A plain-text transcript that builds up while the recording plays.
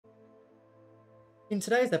In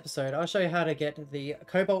today's episode, I'll show you how to get the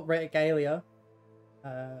Cobalt Regalia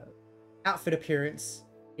outfit appearance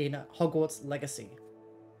in Hogwarts Legacy.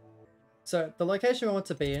 So the location we want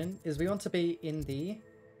to be in is we want to be in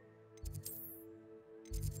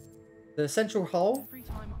the central hall,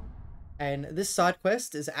 and this side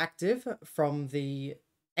quest is active from the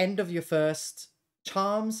end of your first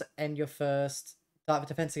charms and your first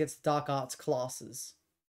defense against dark arts classes.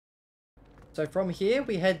 So from here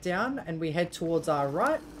we head down and we head towards our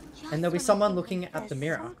right, and there'll be someone looking at the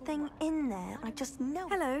mirror. Something in there, I just know.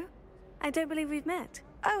 Hello. I don't believe we've met.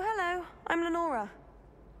 Oh, hello. I'm Lenora.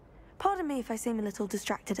 Pardon me if I seem a little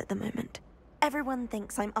distracted at the moment. Everyone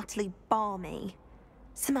thinks I'm utterly balmy.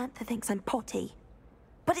 Samantha thinks I'm potty.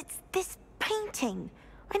 But it's this painting.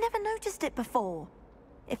 I never noticed it before.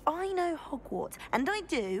 If I know Hogwarts, and I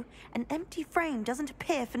do, an empty frame doesn't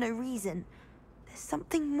appear for no reason. There's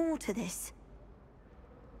something more to this.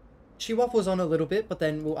 She waffles on a little bit, but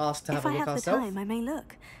then we'll ask to have a look ourselves. If I have the time, I may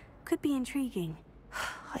look. Could be intriguing.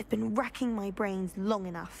 I've been racking my brains long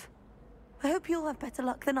enough. I hope you'll have better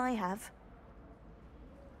luck than I have.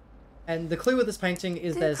 And the clue with this painting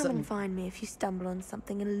is Do there's... come and find me if you stumble on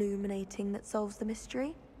something illuminating that solves the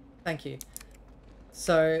mystery. Thank you.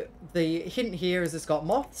 So the hint here is it's got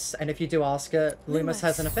moths, and if you do ask it, Lumos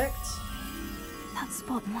has an effect. That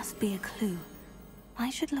spot must be a clue. I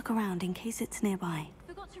should look around in case it's nearby.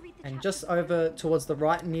 And just over towards the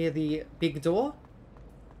right near the big door,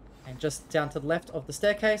 and just down to the left of the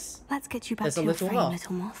staircase, Let's get you back there's to a your little frame, moth.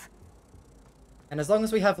 little moth. And as long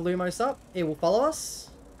as we have Lumos up, it will follow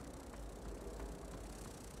us.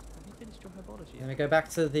 Have you finished your herbology? And we go back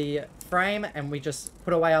to the frame and we just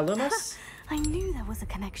put away our Lumos. I knew there was a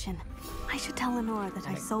connection. I should tell Lenora that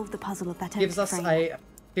I solved the puzzle of that Gives empty us frame. a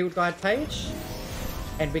field guide page,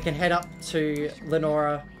 and we can head up to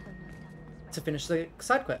Lenora to finish the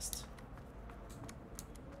side quest.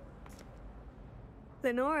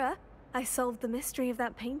 Lenora, I solved the mystery of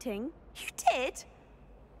that painting. You did?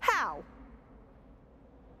 How?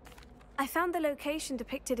 I found the location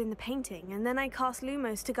depicted in the painting, and then I cast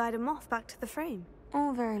Lumos to guide a moth back to the frame.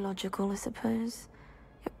 All very logical, I suppose.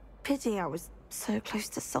 Pity I was so close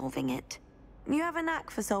to solving it. You have a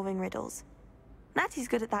knack for solving riddles. Natty's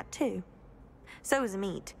good at that too. So is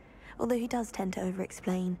Amit, although he does tend to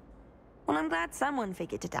over-explain. Well, I'm glad someone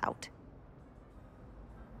figured it out.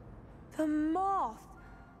 The moth!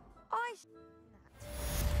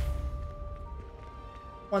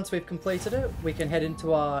 Once we've completed it, we can head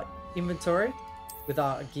into our inventory with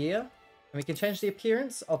our gear, and we can change the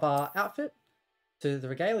appearance of our outfit to the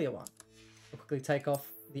Regalia one. We'll quickly take off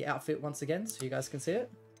the outfit once again so you guys can see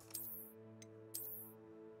it.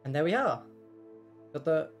 And there we are. Got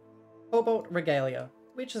the Cobalt Regalia,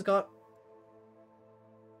 which has got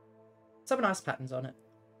some nice patterns on it.